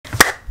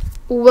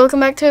Welcome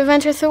back to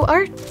Adventure Through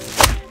Art.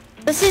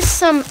 This is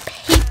some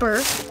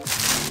paper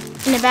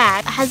in a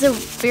bag. It has a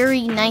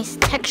very nice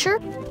texture.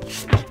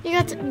 You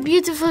got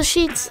beautiful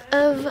sheets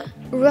of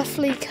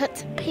roughly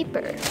cut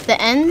paper. The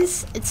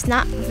ends, it's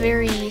not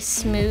very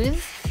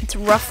smooth. It's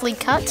roughly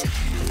cut,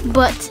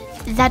 but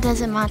that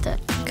doesn't matter.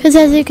 Because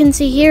as you can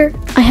see here,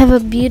 I have a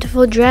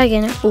beautiful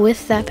dragon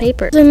with that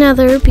paper. There's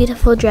another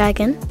beautiful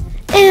dragon.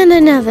 And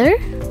another.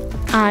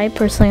 I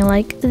personally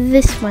like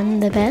this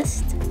one the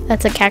best.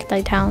 That's a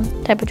cacti town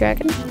type of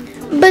dragon.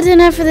 But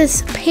enough of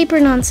this paper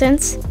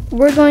nonsense.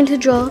 We're going to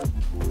draw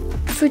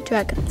fruit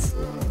dragons.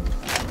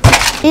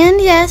 And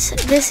yes,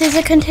 this is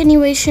a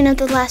continuation of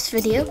the last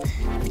video,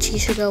 which you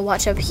should go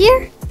watch up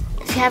here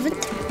if you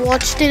haven't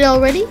watched it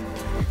already.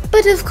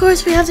 But of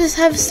course we have to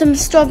have some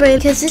strawberry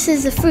because this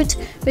is the fruit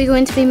we're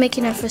going to be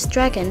making our first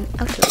dragon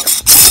out of.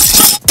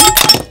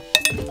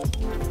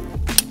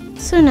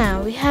 So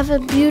now we have a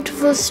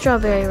beautiful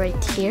strawberry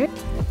right here.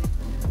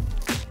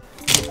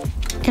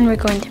 And we're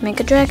going to make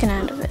a dragon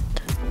out of it.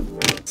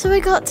 So I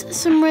got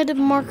some red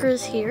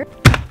markers here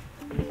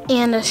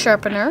and a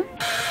sharpener.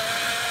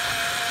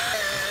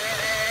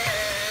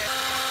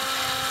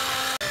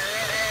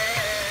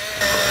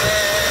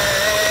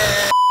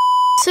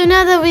 So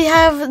now that we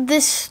have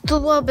this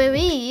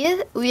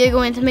strawberry, we are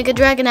going to make a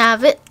dragon out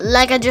of it,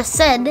 like I just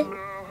said.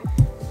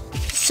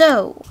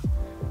 So,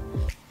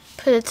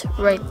 put it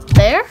right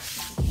there.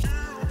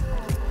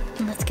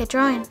 And let's get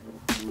drawing.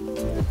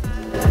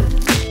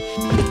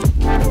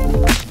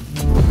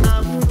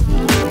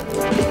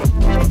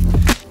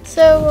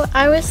 So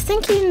I was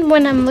thinking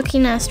when I'm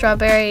looking at a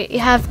strawberry, you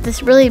have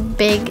this really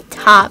big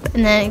top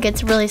and then it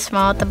gets really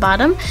small at the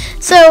bottom.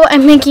 So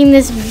I'm making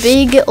this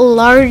big,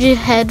 large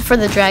head for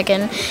the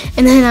dragon,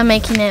 and then I'm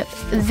making it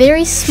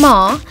very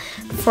small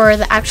for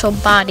the actual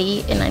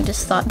body, and I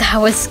just thought that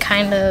was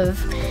kind of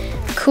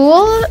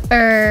cool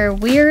or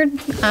weird.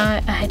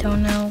 I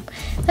don't know.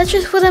 That's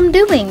just what I'm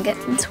doing.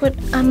 That's what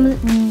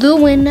I'm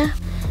doing.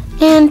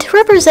 And to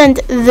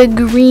represent the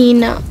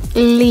green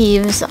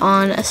leaves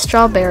on a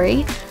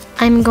strawberry,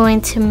 I'm going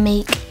to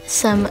make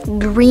some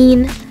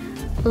green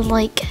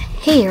like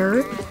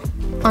hair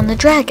on the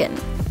dragon.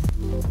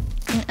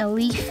 And a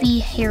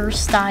leafy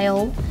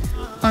hairstyle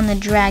on the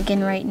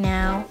dragon right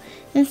now.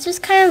 And it's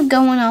just kind of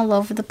going all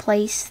over the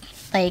place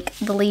like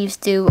the leaves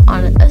do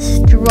on a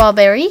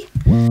strawberry.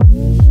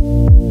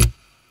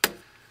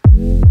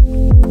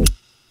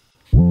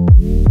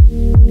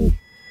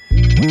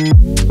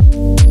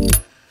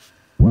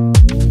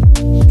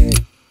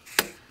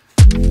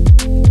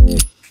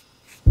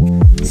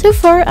 So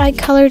far, I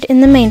colored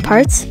in the main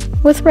parts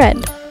with red.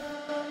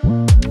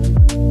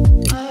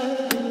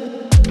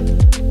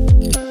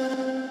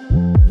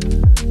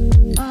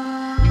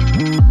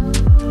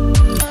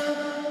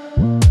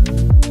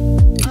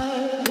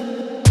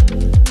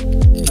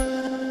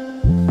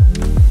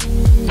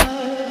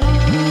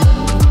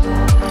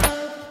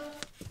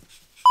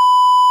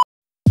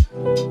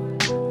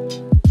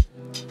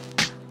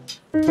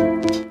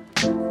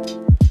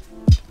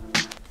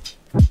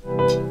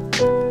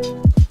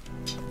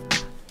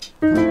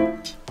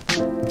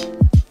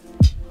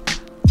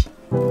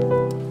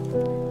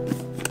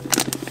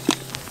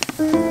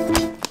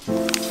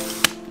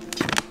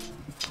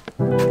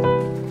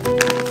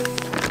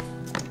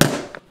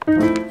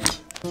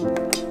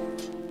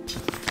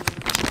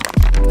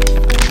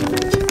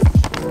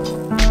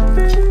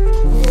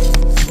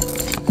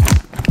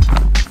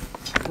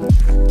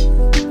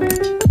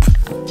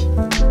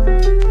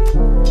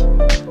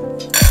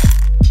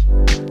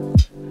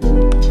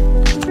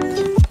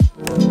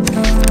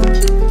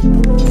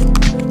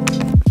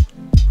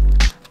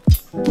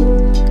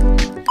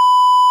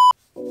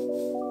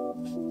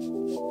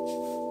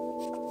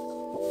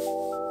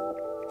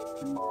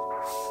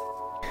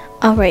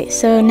 Alright,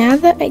 so now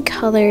that I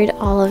colored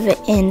all of it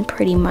in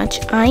pretty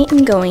much, I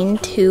am going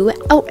to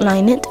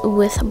outline it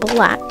with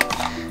black.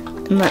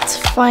 And let's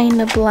find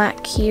the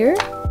black here.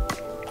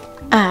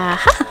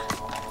 Aha!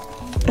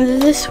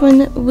 This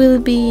one will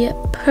be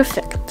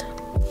perfect.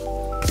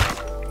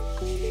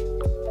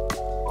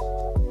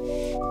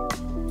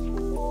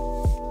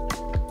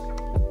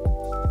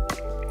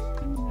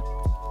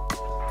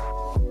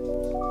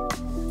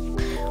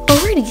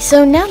 Alrighty,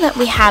 so now that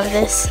we have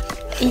this,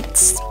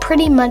 it's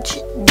pretty much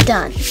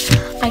done.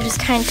 I just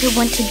kind of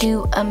want to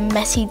do a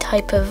messy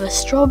type of a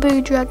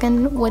strawberry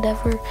dragon,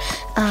 whatever.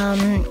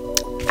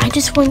 I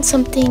just want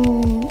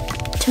something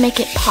to make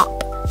it pop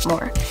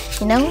more,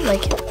 you know?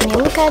 Like, when you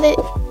look at it,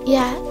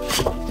 yeah,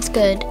 it's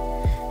good.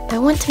 But I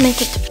want to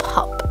make it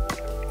pop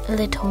a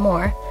little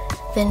more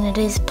than it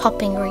is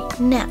popping right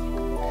now.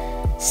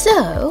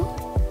 So,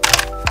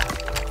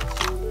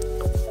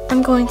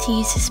 I'm going to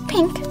use this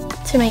pink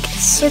to make a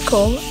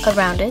circle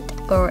around it,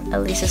 or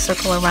at least a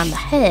circle around the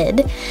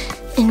head,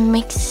 and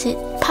makes it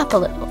pop a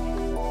little.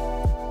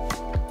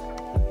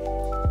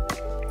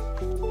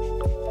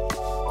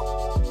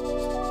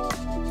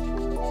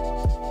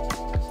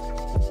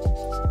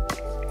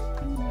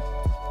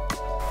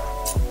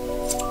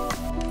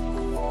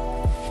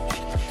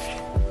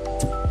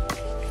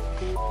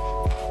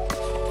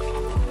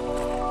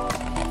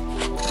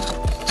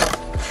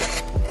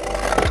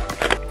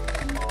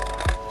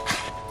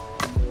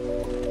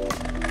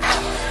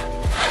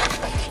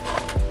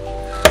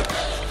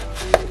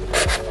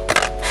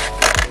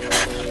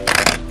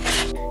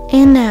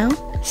 And now,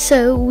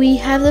 so we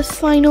have the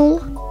final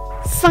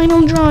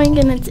drawing,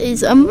 and it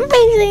is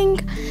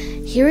amazing.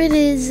 Here it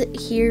is.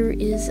 Here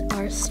is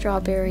our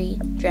strawberry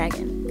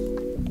dragon.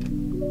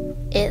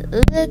 It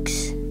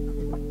looks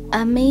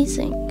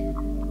amazing.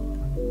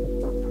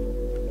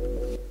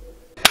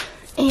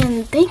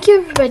 And thank you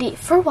everybody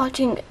for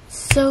watching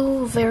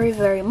so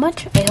very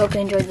much. I hope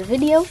you enjoyed the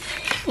video.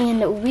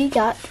 And we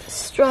got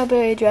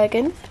Strawberry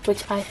Dragon,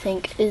 which I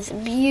think is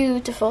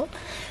beautiful.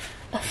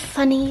 A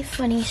funny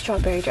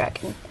strawberry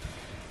dragon.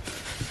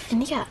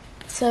 And yeah,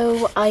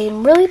 so I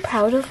am really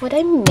proud of what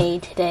I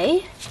made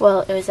today.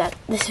 Well, this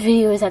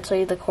video is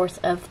actually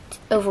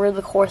over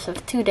the course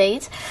of 2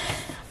 days.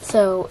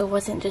 So it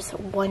wasn't just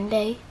one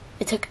day.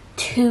 It took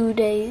 2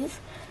 days.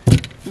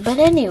 But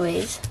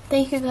anyways,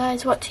 thank you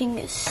guys for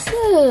watching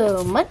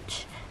so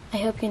much. I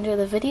hope you enjoyed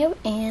the video,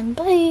 and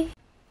bye!